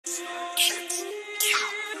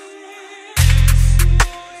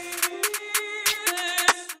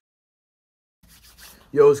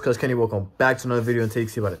Yo, it's Cuz Kenny. Welcome back to another video and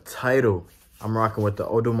take you by the title. I'm rocking with the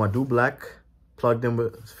Odumodublvck, plugged in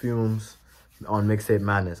with Fumez on Mixtape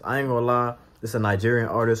Madness. I ain't gonna lie, this is a Nigerian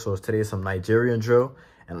artist, so today is some Nigerian drill.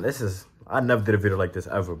 And this is, I never did a video like this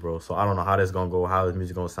ever, bro. So I don't know how this gonna go, how this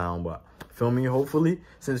music gonna sound, but feel me, hopefully.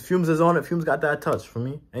 Since Fumez is on it, Fumez got that touch for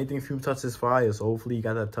me. Anything Fumez touches is fire, so hopefully you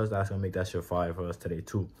got that touch that's gonna make that shit fire for us today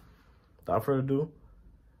too. Without further ado,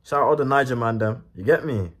 shout out all the Niger man them. You get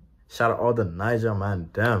me? Shout out all the Niger man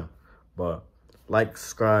them. But like,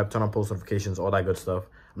 subscribe, turn on post notifications, all that good stuff.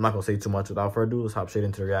 I'm not gonna say too much. Without further ado, let's hop straight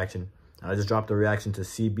into the reaction. And I just dropped a reaction to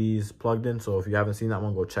CB's plugged in, so if you haven't seen that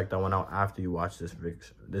one, go check that one out after you watch this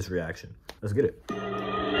reaction. Let's get it.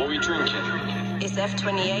 What we drinking? It's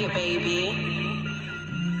F28, baby.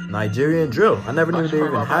 Nigerian drill. I never knew they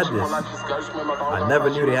even had this. I never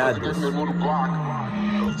knew they had this.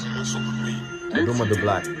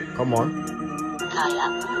 Odumodublvck. Come on.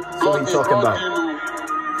 What are you talking about?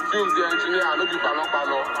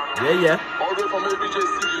 Yeah.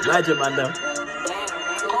 Niger man them.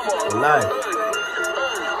 Live.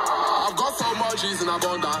 I've got so much in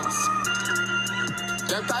abundance.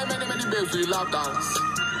 Them time many babes we lap dance.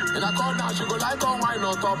 In a corner she go like on wine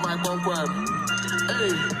on top my bunk web.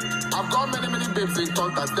 Hey. I've got many babes in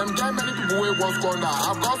contact. Them get many people who want corner.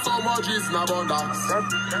 I've got so much in abundance.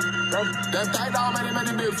 Them tie down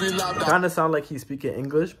many babes we lap dance. Kind of sound like he's speaking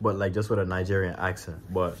English, but like just with a Nigerian accent.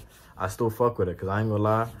 But I still fuck with it because I ain't gonna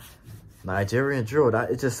lie. Nigerian drill,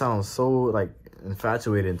 it just sounds so like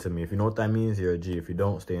infatuating to me. If you know what that means, you're a G. If you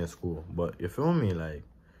don't, stay in school. But you feel me? Like,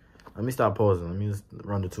 let me stop pausing. Let me just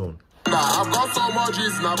run the tune. I've got so much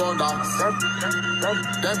in abundance.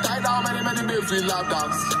 Them tie down many babes we lap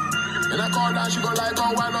dance. In a corner she go like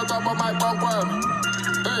on wine on top of my bunk web.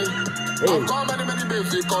 Hey. I've got many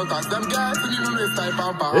babes in contact. Them girls in the new style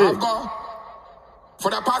pamper. I've got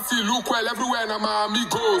for the party look well everywhere and my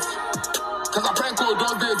amigos. Cause I prank code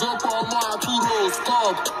those days up for more 2 rows.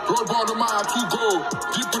 Stop, road board my 2 go.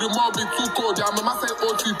 Deep with the mob be too cold. Yeah, mama say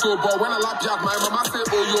Otito, but when I lap yard, my mama say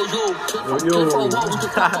oh yo. Came from war with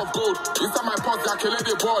the pot of gold. Inside my pot, I kill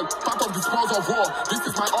the ball. Part of the spoils of war. This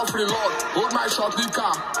is my offering, Lord. Hold my short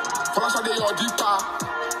liquor. Flash of the auditor.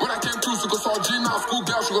 When I came to, she go saw Gina, school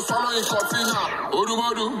girl, she go swallow in Cortina.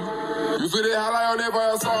 Odumodu, you feel the hell I on for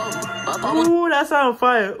your song. Ooh, that sound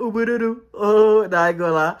fire. Ooh, oh, nah, I ain't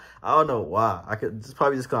gonna lie. I don't know why. It's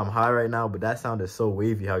probably just because I'm high right now, but that sounded so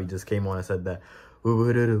wavy how he just came on and said that. Ooh,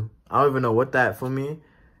 I don't even know what that for me.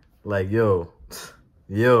 Like, yo,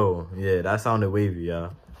 yeah, that sounded wavy,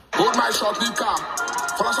 y'all. Hold my short liquor.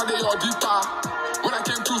 Flash of the auditor. When I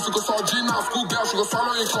came to, she go saw Gina, school girl, she go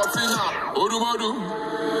swallow in Cortina.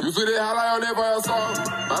 Odumodu, you feel the hell I on for your song.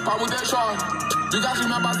 My permutation. You guys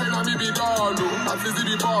remember saying I'm be done, no? That's easy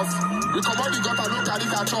the boss. We come on the gutter, no carry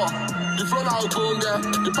that chop. The flow now go there.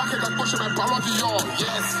 The packet that push my pallet to your.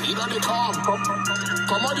 Yes, you know they come.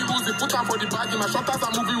 Come on the music, put up for the bag. My shutters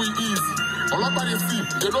are moving with ease. All up by the sleep,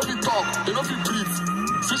 they don't be talk, they don't be breathe.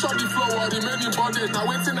 Switch on the floor or the main body. Now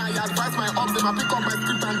waiting, I advise my ops, then I pick up my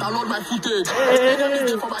script and download my footage. They don't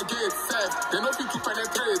need for my gate, set. They don't fit to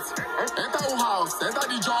penetrate. Enter your house, enter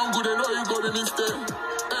the jungle, they know you go to mistake.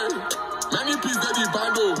 Hey, many pieces they the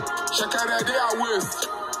bando. Shekere, they are waste.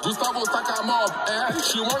 Gustavo stack them up,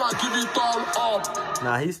 she wanna give it all up.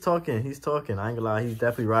 Nah, he's talking. I ain't gonna lie, he's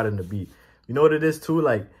definitely riding the beat. You know what it is too?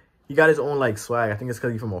 Like, he got his own like swag. I think it's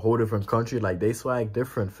because he's from a whole different country. Like, they swag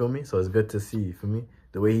different, feel me? So it's good to see, you feel me?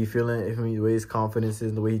 The way he feeling, you feel me? The way his confidence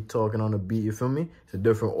is, the way he talking on the beat, you feel me? It's a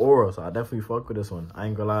different aura, so I definitely fuck with this one. I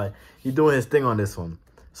ain't gonna lie. He doing his thing on this one.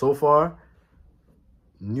 So far,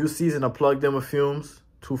 new season of Plugged In with Fumez,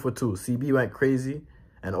 2 for 2. CB went crazy,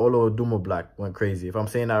 and Odumodublvck went crazy. If I'm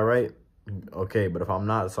saying that right, okay. But if I'm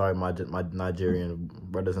not, sorry, my Nigerian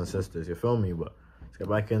brothers and sisters, you feel me? But let's get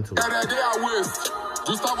back into it. They are waste.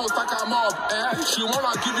 Gustavo stack them up, she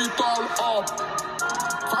wanna give it all up.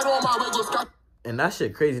 Find one man where go scat. And that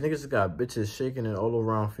shit crazy. Niggas just got bitches shaking it all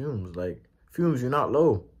around Fumez. Like, Fumez, you're not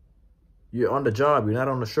low. You're on the job. You're not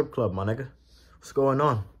on the strip club, my nigga. What's going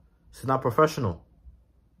on? This is not professional.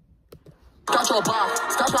 Catch your back.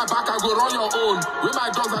 Scratch my back, I go run your own. With my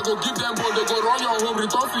dogs, I go give them bone. They go run your home.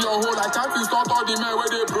 Return to your hole. I can't install all the men where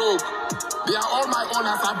they broke. They are all my own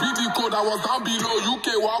as I beat the code. I was down below.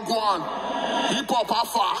 UK Wagwan. Hip-hop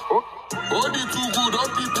Alpha. Hold it too good. All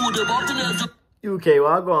people, they bumping into UK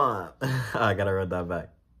Wagwan. I gotta read that back.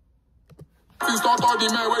 Install all the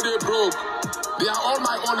men where they broke. They are all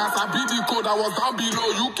my own as I beat the code. I was down below.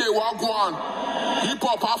 UK Wagwan.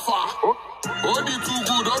 Hip-hop Alpha. Hold it too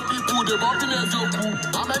good, all people, they bumping as your cool.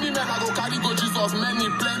 How many men I go carry go Jesus? Many,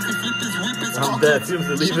 plenty, flip is, whip is, I'm dead,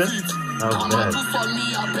 Fumez leaving. I'm dead. Come on, do for me,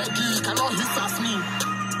 I beg you, you cannot hiss at me.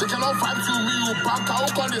 They cannot fight to me, you back, I will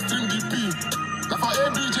call the stream DP. Now for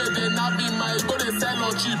ABJ, they not be my go, they sell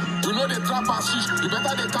on cheap. You know they trap as shish, you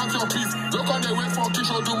better they count your piece. Look on the way for Kish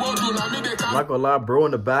Odumodublvck, now me they count. I'm not gonna lie, bro,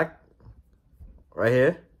 in the back, right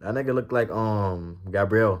here, that nigga look like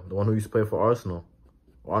Gabriel, the one who used to play for Arsenal.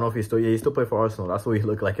 Well, I don't know if he still play for Arsenal. That's what he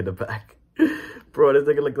looked like in the back. Bro, this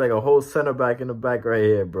nigga look like a whole center back in the back right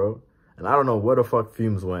here, bro. And I don't know where the fuck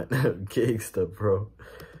Fumez went. Gangsta, bro.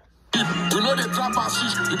 You know they trap as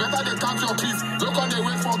shish, you better they count your piece. Look on the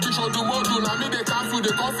way for Kish Odumodublvck, now me they can't feel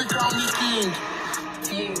the coffee crown me king.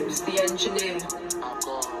 Fumez, the engineer.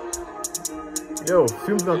 Yo,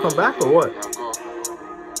 Fumez gonna come back or what?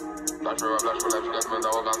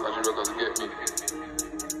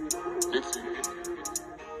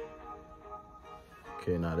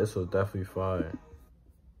 Okay, nah, this was definitely fire.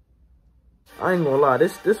 I ain't gonna lie,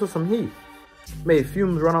 this was some heat. Made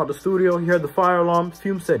Fumez run out the studio. He heard the fire alarm.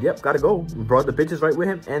 Fumez said, yep, gotta go. Brought the bitches right with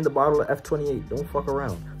him and the bottle of F28. Don't fuck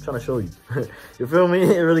around. I'm trying to show you. You feel me?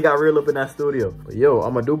 It really got real up in that studio. But yo,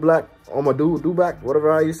 Odumodublvck,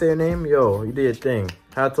 whatever how you say your name. Yo, you did your thing.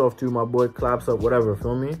 Hats off to you, my boy. Claps up, whatever.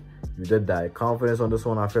 Feel me? You did that. Confidence on this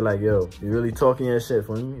one. I feel like, yo, you really talking your shit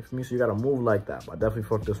for me. So you gotta move like that. But I definitely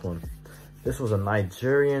fucked this one. This was a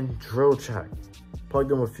Nigerian drill track. Plugged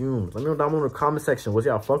in with Fumez. Let me know down below in the comment section. Was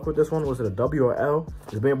y'all fuck with this one? Was it a W or L?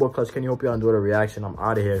 It's been your boy Clutch Kenny. Hope y'all enjoyed the reaction. I'm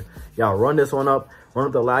out of here. Y'all run this one up. Run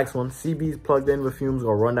up the last one. CB's plugged in with Fumez.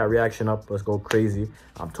 Gonna run that reaction up. Let's go crazy.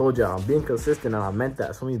 I told y'all I'm being consistent and I meant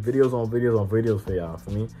that. So many videos on videos on videos for y'all.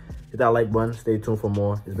 For me, hit that like button. Stay tuned for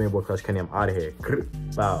more. It's been your boy Clutch Kenny. I'm out of here.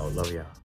 Bow. Love y'all.